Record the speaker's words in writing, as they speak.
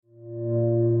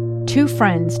Two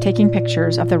friends taking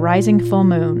pictures of the rising full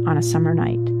moon on a summer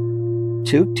night.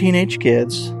 Two teenage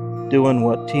kids doing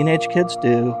what teenage kids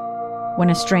do. When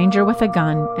a stranger with a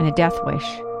gun and a death wish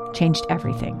changed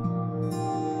everything.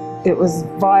 It was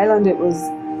violent, it was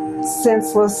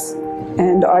senseless,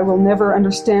 and I will never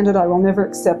understand it, I will never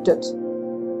accept it.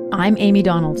 I'm Amy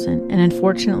Donaldson, and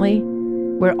unfortunately,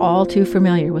 we're all too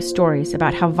familiar with stories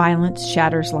about how violence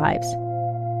shatters lives.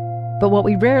 But what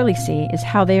we rarely see is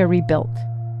how they are rebuilt.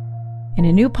 In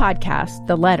a new podcast,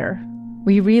 The Letter,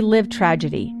 we relive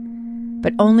tragedy,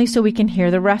 but only so we can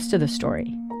hear the rest of the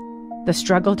story. The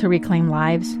struggle to reclaim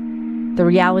lives, the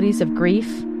realities of grief,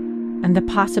 and the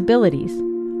possibilities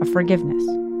of forgiveness.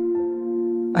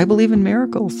 I believe in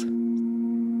miracles.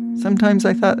 Sometimes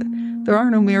I thought, there are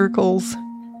no miracles.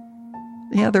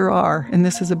 Yeah, there are, and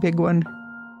this is a big one.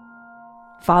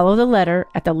 Follow The Letter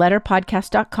at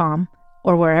theletterpodcast.com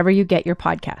or wherever you get your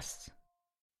podcasts.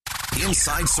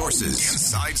 Inside Sources.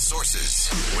 Inside Sources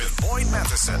with Boyd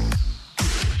Matheson.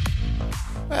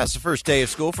 Well, it's the first day of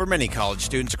school for many college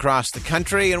students across the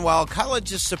country, and while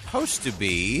college is supposed to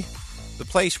be the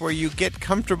place where you get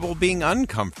comfortable being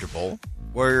uncomfortable,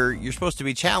 where you're supposed to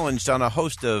be challenged on a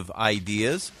host of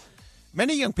ideas,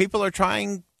 many young people are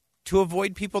trying to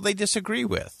avoid people they disagree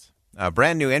with. A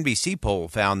brand new NBC poll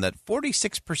found that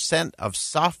 46% of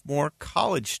sophomore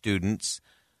college students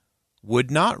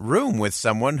would not room with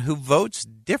someone who votes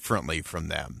differently from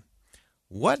them.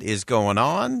 What is going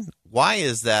on? Why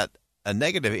is that a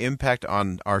negative impact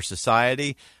on our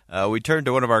society? We turn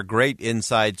to one of our great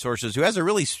inside sources who has a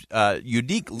really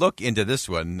unique look into this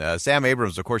one. Sam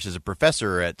Abrams, of course, is a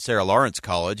professor at Sarah Lawrence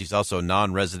College. He's also a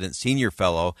non-resident senior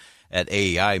fellow at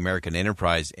AEI, American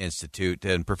Enterprise Institute.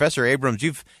 And Professor Abrams,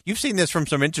 you've seen this from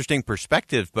some interesting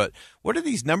perspectives, but what are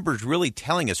these numbers really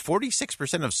telling us?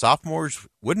 46% of sophomores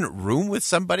wouldn't room with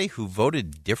somebody who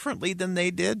voted differently than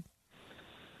they did?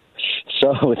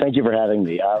 So thank you for having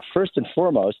me. First and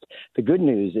foremost, the good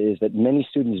news is that many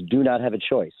students do not have a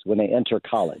choice when they enter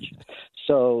college.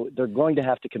 So they're going to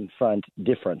have to confront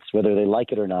difference, whether they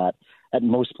like it or not, at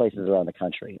most places around the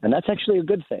country. And that's actually a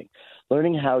good thing.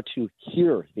 Learning how to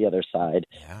hear the other side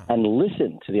and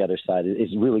listen to the other side is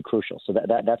really crucial. So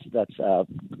that's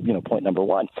point number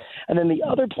one. And then the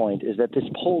other point is that this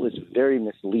poll is very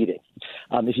misleading.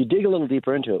 If you dig a little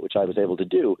deeper into it, which I was able to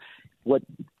do, what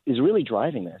is really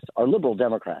driving this are liberal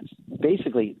Democrats.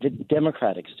 Basically, the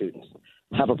Democratic students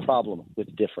have a problem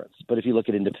with difference. But if you look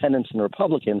at independents and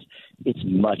Republicans, it's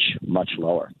much, much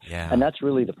lower. Yeah. And that's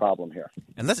really the problem here.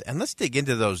 And let's dig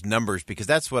into those numbers, because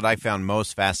that's what I found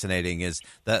most fascinating is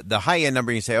the high end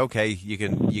number. You say, okay, you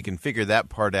can figure that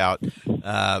part out.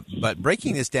 But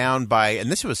breaking this down by,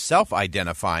 and this was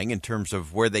self-identifying in terms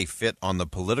of where they fit on the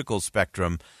political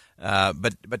spectrum.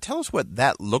 But tell us what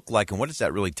that looked like and what does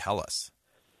that really tell us?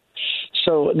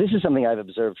 So this is something I've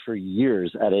observed for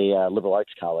years at a liberal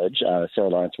arts college, Sarah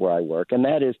Lawrence, where I work, and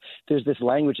that is there's this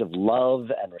language of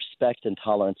love and respect and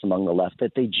tolerance among the left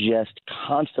that they just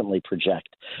constantly project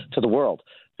to the world.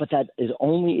 But that is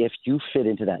only if you fit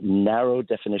into that narrow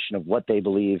definition of what they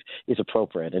believe is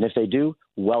appropriate. And if they do,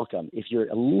 welcome. If you're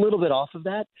a little bit off of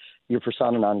that, you're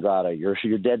persona non grata.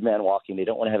 You're dead man walking. They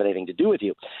don't want to have anything to do with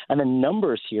you. And the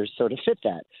numbers here sort of fit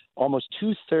that. Almost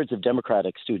 2/3 of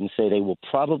Democratic students say they will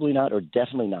probably not or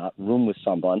definitely not room with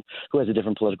someone who has a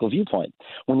different political viewpoint.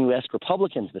 When you ask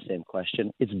Republicans the same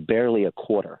question, it's barely a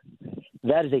quarter.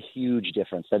 That is a huge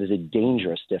difference. That is a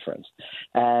dangerous difference.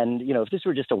 And, if this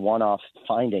were just a one-off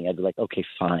finding, I'd be like, okay,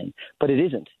 fine. But it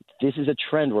isn't. This is a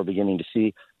trend we're beginning to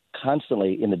see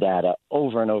constantly in the data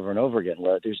over and over and over again,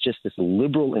 where there's just this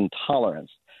liberal intolerance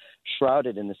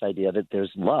shrouded in this idea that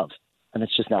there's love. And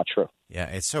it's just not true. Yeah,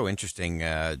 it's so interesting.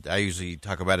 I usually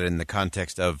talk about it in the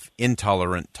context of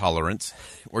intolerant tolerance,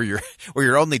 where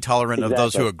you're only tolerant of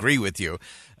those who agree with you.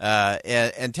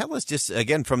 And tell us just,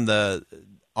 again, from the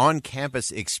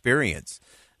on-campus experience,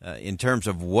 in terms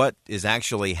of what is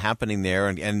actually happening there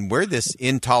and where this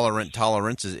intolerant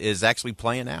tolerance is actually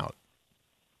playing out.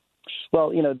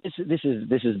 Well,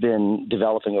 this has been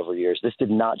developing over years. This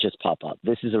did not just pop up.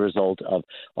 This is a result of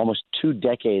almost 2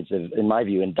 decades of, in my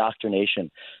view, indoctrination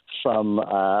from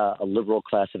a liberal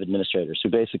class of administrators who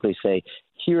basically say,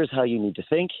 here's how you need to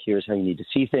think, here's how you need to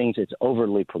see things. It's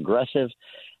overly progressive.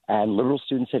 And liberal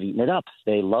students have eaten it up.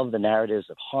 They love the narratives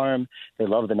of harm. They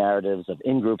love the narratives of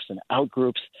in-groups and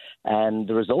out-groups. And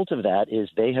the result of that is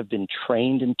they have been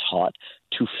trained and taught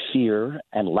to fear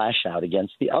and lash out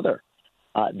against the other.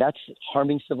 That's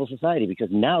harming civil society because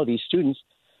now these students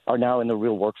are now in the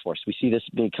real workforce. We see this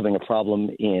becoming a problem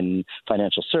in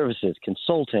financial services,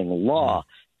 consulting, law,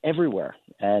 everywhere.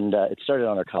 And it started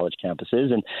on our college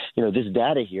campuses. And, this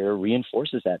data here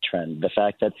reinforces that trend, the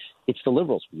fact that it's the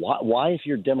liberals. Why, if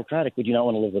you're Democratic, would you not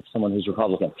want to live with someone who's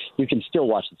Republican? You can still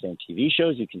watch the same TV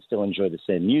shows. You can still enjoy the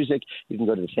same music. You can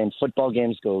go to the same football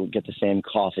games, go get the same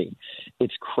coffee.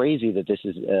 It's crazy that this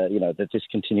is, that this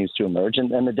continues to emerge,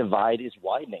 and the divide is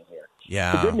widening here.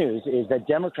 Yeah. The good news is that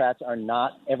Democrats are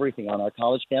not everything on our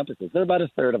college campuses. They're about a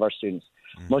third of our students.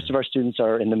 Mm-hmm. Most of our students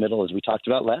are in the middle, as we talked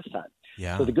about last time.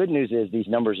 Yeah. So the good news is these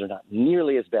numbers are not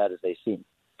nearly as bad as they seem.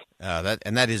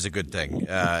 That is a good thing.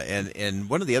 And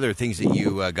one of the other things that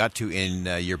you got to in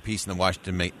your piece in the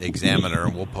Washington Examiner,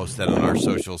 and we'll post that on our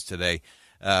socials today,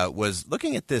 was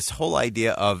looking at this whole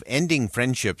idea of ending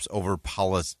friendships over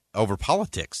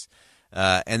politics.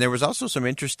 And there was also some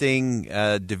interesting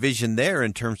division there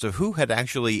in terms of who had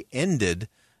actually ended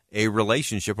a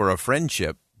relationship or a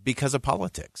friendship because of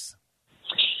politics.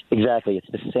 Exactly. It's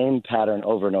the same pattern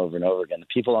over and over and over again. The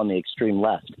people on the extreme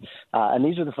left. And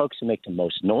these are the folks who make the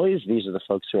most noise. These are the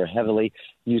folks who are heavily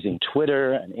using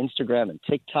Twitter and Instagram and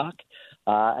TikTok.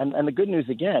 And the good news,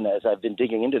 again, as I've been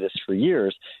digging into this for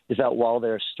years, is that while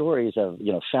there are stories of,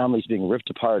 families being ripped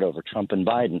apart over Trump and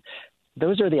Biden,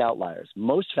 those are the outliers.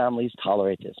 Most families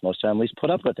tolerate this. Most families put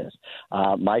up with this.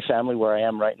 My family, where I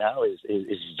am right now, is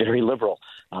very liberal.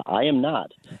 I am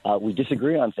not. We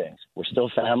disagree on things. We're still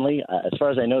family. As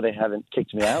far as I know, they haven't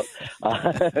kicked me out.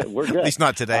 We're good. At least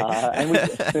not today. And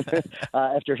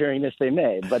after hearing this, they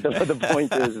may. But the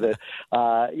point is that,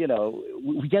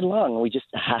 we get along, and we just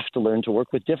have to learn to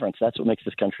work with difference. That's what makes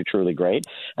this country truly great,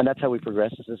 and that's how we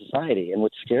progress as a society. And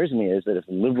what scares me is that if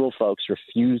liberal folks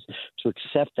refuse to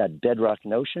accept that bedrock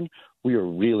notion, we are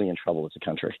really in trouble as a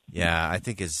country. Yeah, I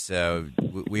think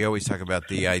we always talk about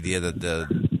the idea that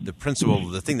the principle,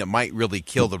 the thing that might really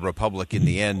kill the republic in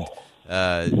the end,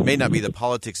 may not be the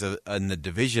politics and the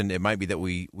division. It might be that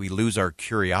we lose our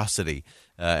curiosity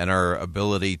and our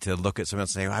ability to look at someone and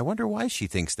say, I wonder why she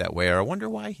thinks that way, or I wonder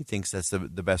why he thinks that's the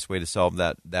best way to solve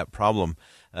that problem.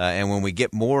 And when we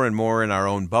get more and more in our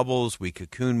own bubbles, we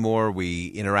cocoon more, we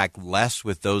interact less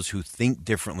with those who think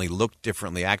differently, look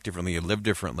differently, act differently, or live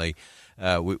differently.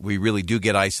 We really do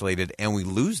get isolated, and we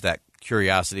lose that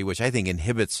curiosity, which I think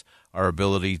inhibits our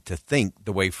ability to think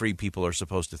the way free people are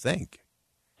supposed to think.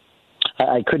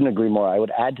 I couldn't agree more. I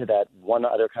would add to that one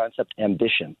other concept,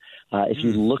 ambition. If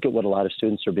you look at what a lot of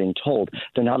students are being told,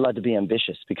 they're not allowed to be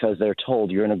ambitious because they're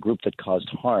told you're in a group that caused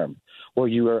harm, or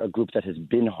you are a group that has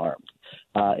been harmed.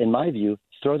 In my view,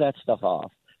 throw that stuff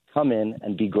off. Come in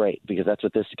and be great, because that's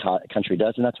what this country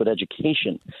does, and that's what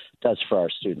education does for our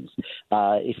students.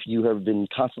 If you have been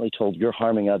constantly told you're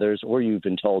harming others, or you've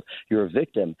been told you're a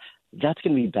victim, that's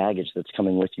going to be baggage that's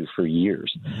coming with you for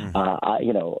years.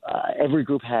 Every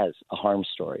group has a harm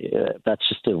story. That's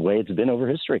just the way it's been over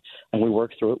history. And we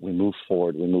work through it. We move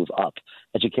forward. We move up.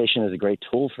 Education is a great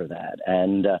tool for that.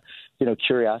 And,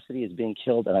 curiosity is being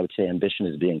killed, and I would say ambition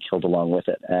is being killed along with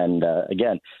it. And,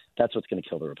 again, that's what's going to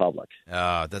kill the republic.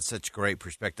 That's such great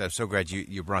perspective. I'm so glad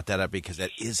you brought that up, because that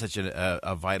is such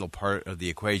a vital part of the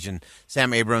equation.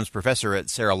 Sam Abrams, professor at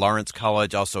Sarah Lawrence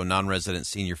College, also non-resident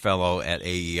senior fellow at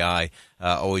AEI.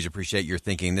 Always appreciate your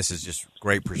thinking. This is just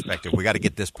great perspective. We got to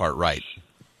get this part right.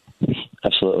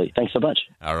 Absolutely. Thanks so much.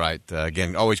 All right.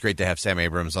 Again, always great to have Sam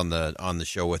Abrams on the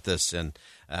show with us. And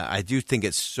I do think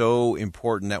it's so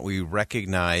important that we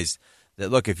recognize that,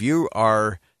 look, if you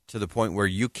are to the point where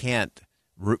you can't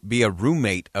be a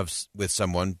roommate with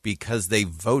someone because they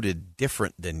voted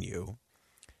different than you,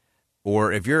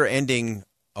 or if you're ending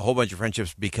a whole bunch of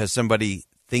friendships because somebody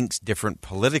thinks different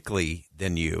politically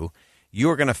than you, you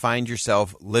are going to find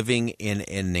yourself living in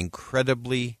an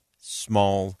incredibly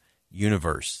small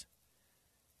universe.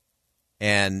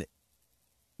 And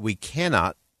we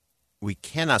cannot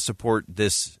support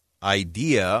this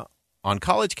idea on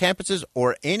college campuses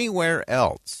or anywhere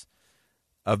else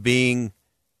of being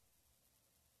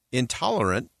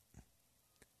intolerant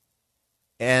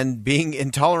and being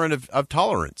intolerant of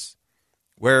tolerance,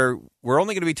 where we're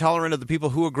only going to be tolerant of the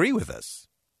people who agree with us.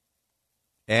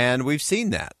 And we've seen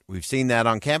that. We've seen that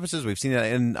on campuses. We've seen that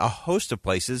in a host of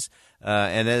places.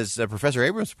 And as Professor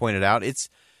Abrams pointed out, it's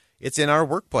in our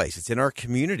workplace. It's in our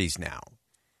communities now.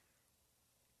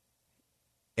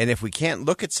 And if we can't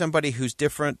look at somebody who's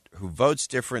different, who votes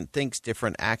different, thinks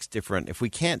different, acts different, if we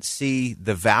can't see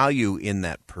the value in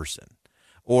that person,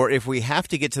 or if we have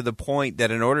to get to the point that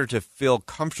in order to feel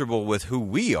comfortable with who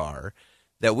we are,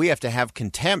 that we have to have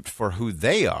contempt for who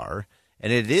they are,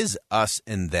 and it is us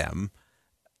and them,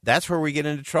 that's where we get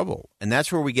into trouble. And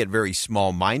that's where we get very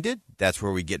small-minded. That's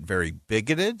where we get very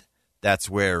bigoted. That's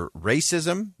where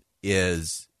racism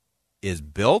is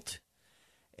built.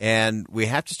 And we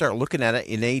have to start looking at it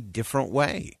in a different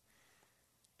way.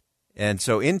 And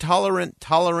so intolerant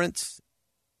tolerance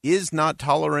is not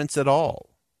tolerance at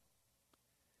all.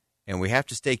 And we have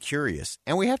to stay curious,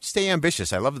 and we have to stay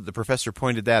ambitious. I love that the professor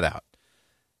pointed that out,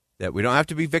 that we don't have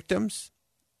to be victims,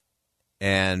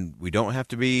 and we don't have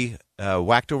to be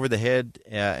whacked over the head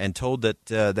and told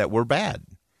that we're bad.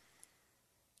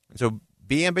 So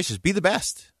be ambitious. Be the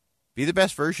best. Be the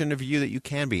best version of you that you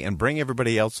can be, and bring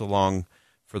everybody else along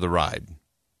for the ride,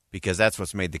 because that's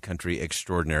what's made the country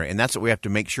extraordinary. And that's what we have to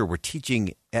make sure we're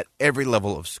teaching at every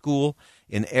level of school,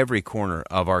 in every corner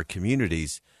of our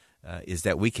communities, is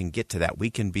that we can get to that. We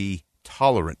can be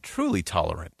tolerant, truly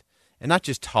tolerant, and not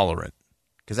just tolerant,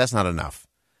 because that's not enough.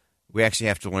 We actually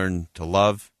have to learn to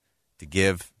love, to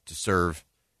give, to serve,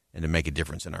 and to make a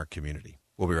difference in our community.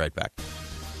 We'll be right back.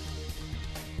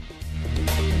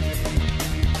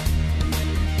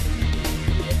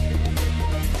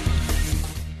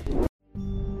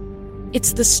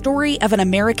 It's the story of an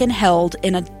American held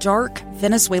in a dark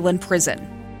Venezuelan prison.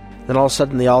 Then all of a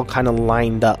sudden they all kind of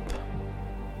lined up.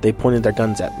 They pointed their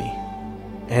guns at me.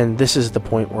 And this is the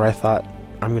point where I thought,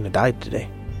 I'm going to die today.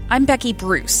 I'm Becky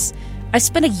Bruce. I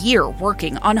spent a year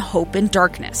working on Hope in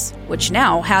Darkness, which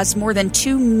now has more than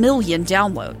 2 million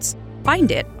downloads. Find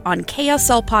it on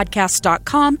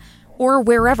kslpodcast.com or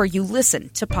wherever you listen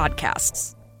to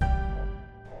podcasts.